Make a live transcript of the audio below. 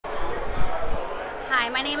Hi,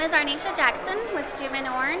 my name is Arnetia Jackson with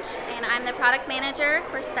Dummen Orange, and I'm the product manager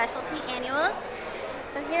for Specialty Annuals.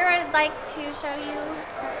 So here I'd like to show you,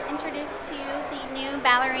 introduce to you the new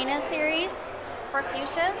Ballerina Series for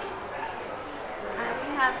Fuchsias.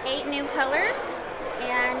 We have 8 new colors,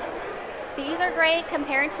 and these are great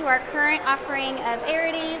compared to our current offering of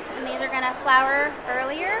Arides, and these are going to flower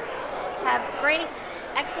earlier, have great,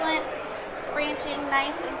 excellent branching,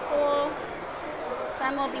 nice and full.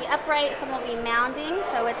 Some will be upright, some will be mounding,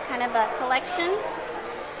 so it's kind of a collection.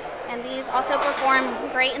 And these also perform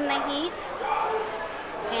great in the heat,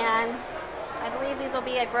 and I believe these will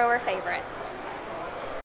be a grower favorite.